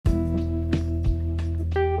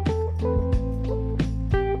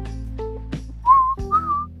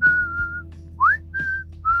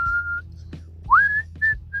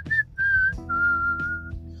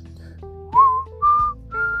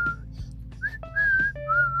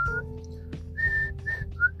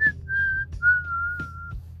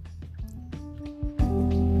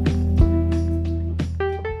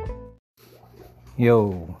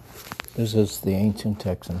Yo, this is the Ancient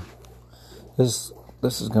Texan. This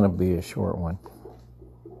is going to be a short one.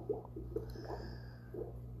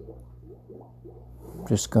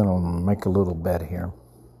 Just going to make a little bet here.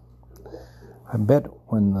 I bet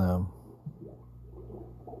when the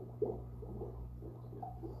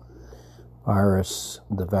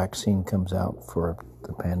vaccine comes out for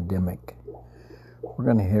the pandemic, we're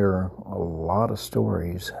going to hear a lot of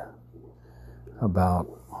stories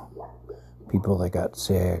about people that got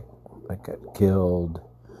sick, that got killed,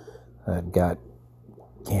 that got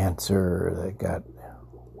cancer, that got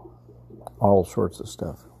all sorts of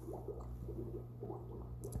stuff.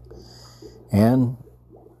 And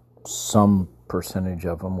some percentage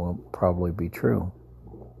of them will probably be true.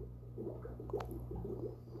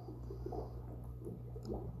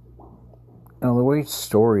 Now, the way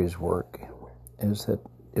stories work is that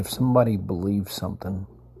if somebody believes something,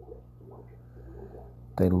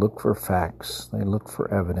 they look for facts, they look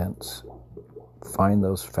for evidence, find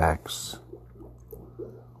those facts,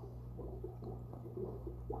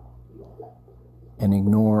 and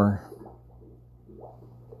ignore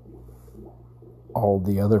all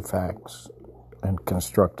the other facts and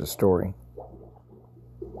construct a story.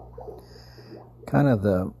 Kind of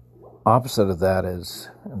the opposite of that is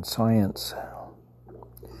in science.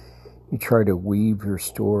 You try to weave your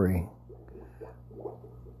story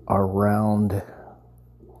around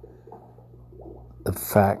the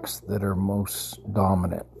facts that are most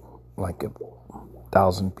dominant. Like if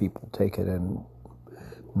 1,000 people take it and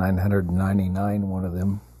 999, one of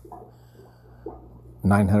them,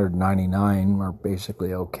 999 are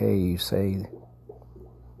basically okay. You say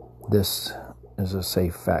this is a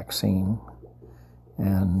safe vaccine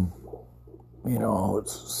and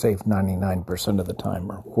it's safe 99% of the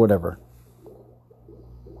time or whatever.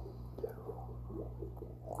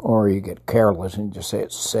 Or you get careless and just say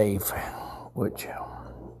it's safe, which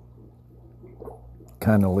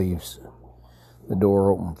kind of leaves the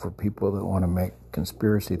door open for people that want to make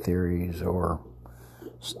conspiracy theories or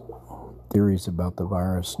theories about the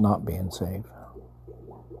virus not being safe.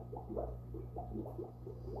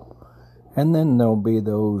 And then there'll be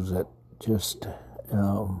those that just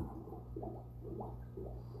a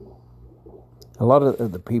lot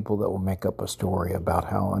of the people that will make up a story about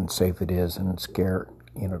how unsafe it is and to scare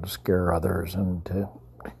others and to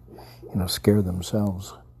scare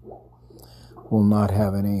themselves will not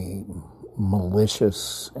have any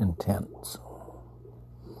malicious intents.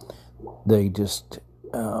 They just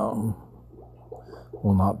will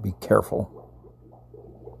not be careful,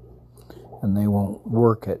 and they won't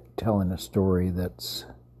work at telling a story that's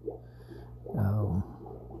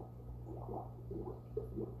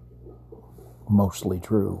mostly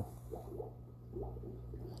true.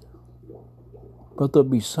 But there'll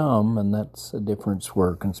be some, and that's the difference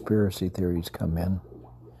where conspiracy theories come in,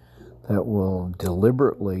 that will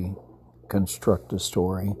deliberately construct a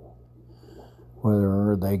story,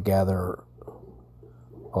 whether they gather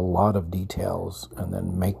a lot of details and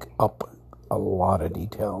then make up a lot of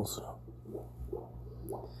details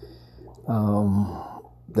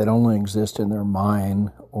that only exist in their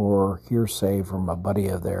mind or hearsay from a buddy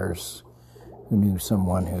of theirs who knew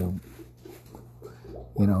someone who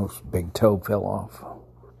big toe fell off.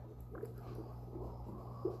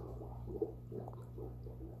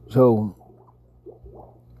 So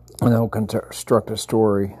they'll construct a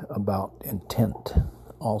story about intent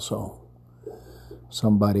also.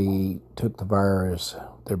 Somebody took the virus,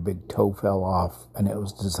 their big toe fell off, and it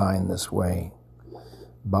was designed this way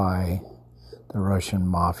by the Russian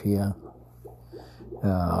mafia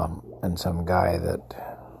and some guy that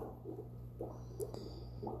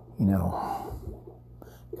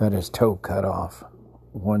got his toe cut off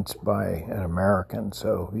once by an American,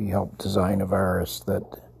 so he helped design a virus that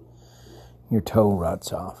your toe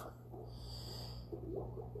rots off.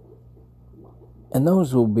 And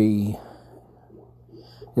those will be,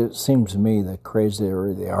 it seems to me, the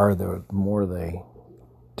crazier they are, the more they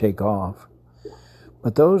take off.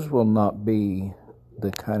 But those will not be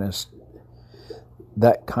that kind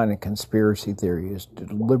of conspiracy theory is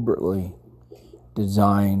deliberately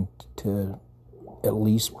designed to at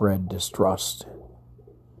least spread distrust.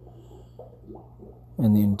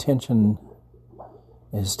 And the intention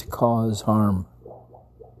is to cause harm.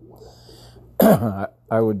 I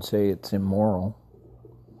would say it's immoral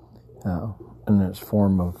in its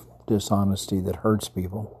form of dishonesty that hurts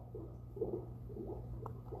people.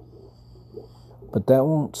 But that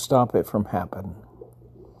won't stop it from happening.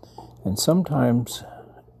 And sometimes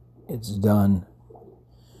it's done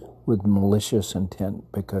with malicious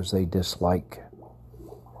intent because they dislike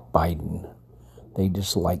Biden. They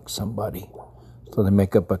dislike somebody. So they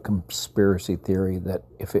make up a conspiracy theory that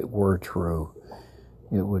if it were true,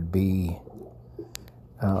 it would be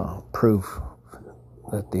proof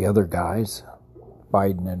that the other guys,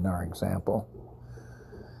 Biden in our example,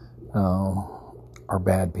 are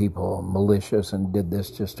bad people, malicious, and did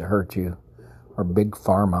this just to hurt you. Or Big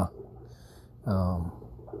Pharma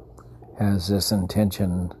has this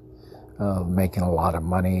intention of making a lot of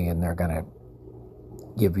money, and they're going to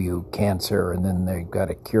give you cancer, and then they've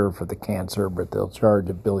got a cure for the cancer, but they'll charge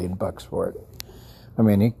 $1 billion for it. I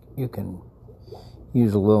mean, you can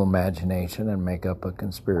use a little imagination and make up a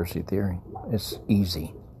conspiracy theory. It's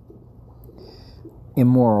easy.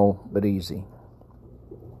 Immoral, but easy.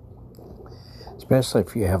 Especially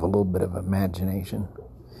if you have a little bit of imagination.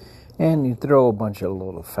 And you throw a bunch of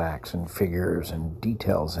little facts and figures and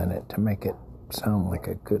details in it to make it sound like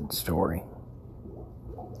a good story.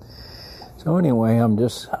 So anyway, I'm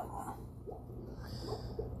just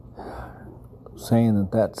saying that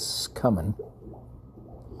that's coming.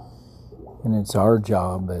 And it's our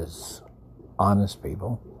job as honest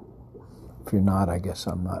people. If you're not, I guess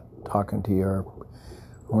I'm not talking to you.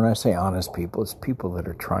 When I say honest people, it's people that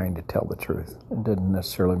are trying to tell the truth. It doesn't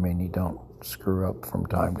necessarily mean you don't screw up from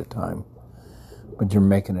time to time. But you're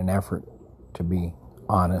making an effort to be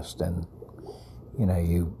honest, and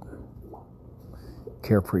you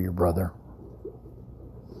care for your brother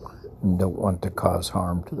and don't want to cause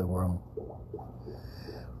harm to the world.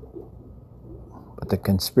 But the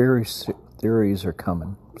conspiracy theories are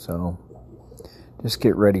coming, so just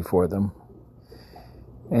get ready for them.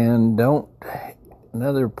 And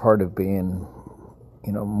another part of being,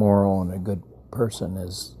 moral and a good person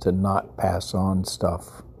is to not pass on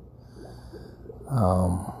stuff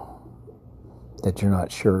that you're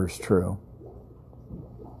not sure is true.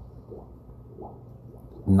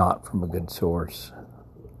 Not from a good source.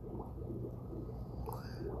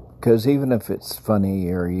 Because even if it's funny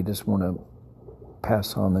or you just want to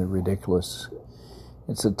pass on the ridiculous,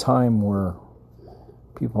 it's a time where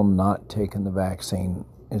people not taking the vaccine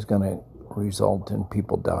is going to result in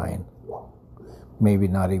people dying. Maybe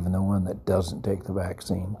not even the one that doesn't take the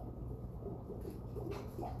vaccine,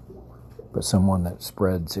 but someone that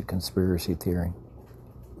spreads a conspiracy theory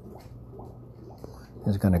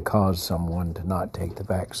is going to cause someone to not take the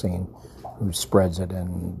vaccine who spreads it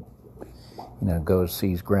and goes,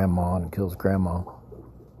 sees grandma and kills grandma.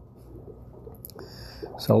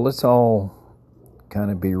 So let's all kind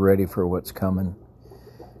of be ready for what's coming,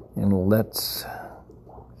 and let's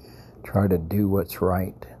try to do what's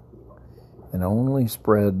right and only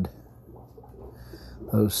spread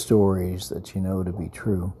those stories that you know to be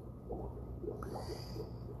true.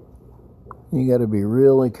 You got to be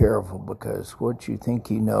really careful, because what you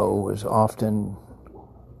think you know is often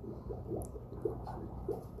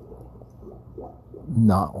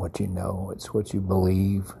not what you know. It's what you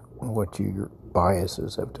believe, what your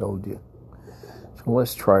biases have told you. So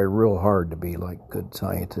let's try real hard to be like good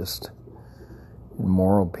scientists and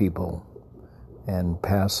moral people and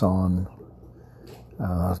pass on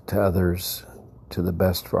to others, to the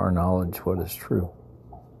best of our knowledge, what is true,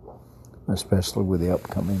 especially with the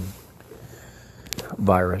upcoming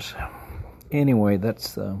virus. Anyway,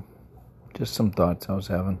 that's just some thoughts I was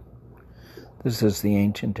having. This is the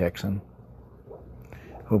Ancient Texan.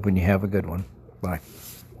 Hoping you have a good one. Bye.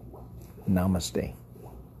 Namaste.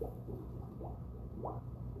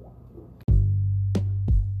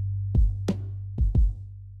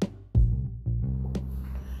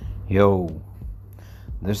 Yo,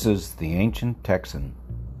 this is the Ancient Texan,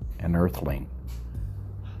 an Earthling.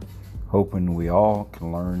 Hoping we all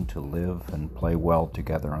can learn to live and play well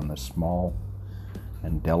together on this small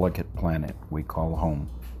and delicate planet we call home.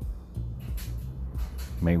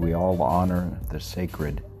 May we all honor the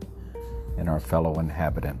sacred in our fellow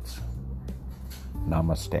inhabitants.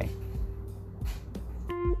 Namaste.